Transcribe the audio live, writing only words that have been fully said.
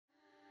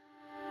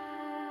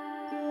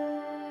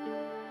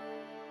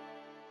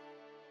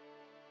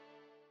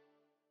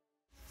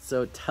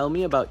So tell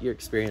me about your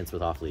experience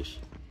with Off-Leash.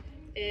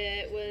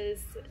 It was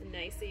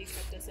nice that you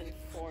kept us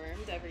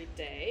informed every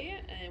day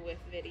and with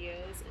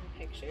videos and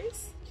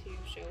pictures to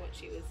show what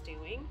she was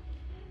doing.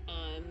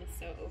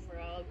 So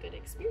overall, good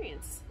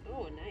experience.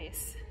 Oh,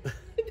 nice.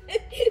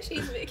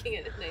 She's making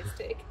it a nice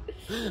take.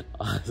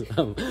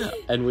 Awesome.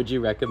 And would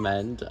you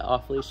recommend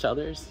Off-Leash to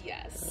others?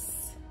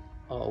 Yes.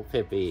 Oh,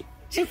 Pippy.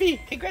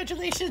 Pippy,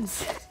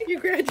 congratulations.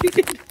 You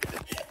graduated.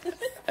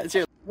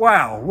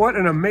 Wow, what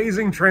an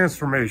amazing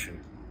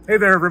transformation. Hey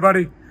there,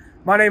 everybody.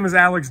 My name is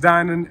Alex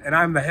Dinan, and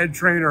I'm the head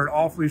trainer at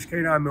Off-Leash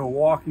Canine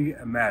Milwaukee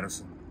and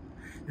Madison.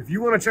 If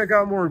you want to check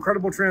out more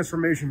incredible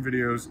transformation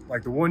videos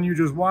like the one you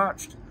just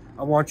watched,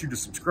 I want you to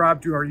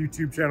subscribe to our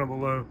YouTube channel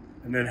below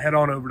and then head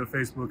on over to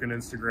Facebook and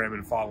Instagram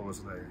and follow us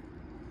there.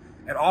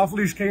 At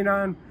Off-Leash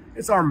Canine,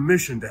 it's our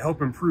mission to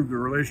help improve the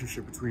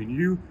relationship between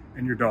you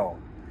and your dog.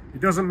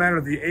 It doesn't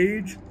matter the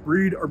age,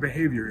 breed, or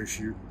behavior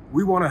issue,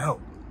 we want to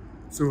help.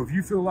 So if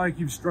you feel like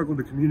you've struggled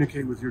to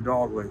communicate with your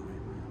dog lately,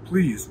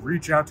 please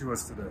reach out to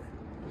us today.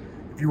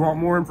 If you want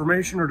more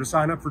information or to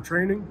sign up for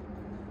training,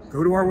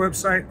 go to our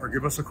website or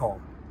give us a call.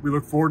 We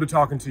look forward to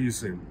talking to you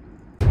soon.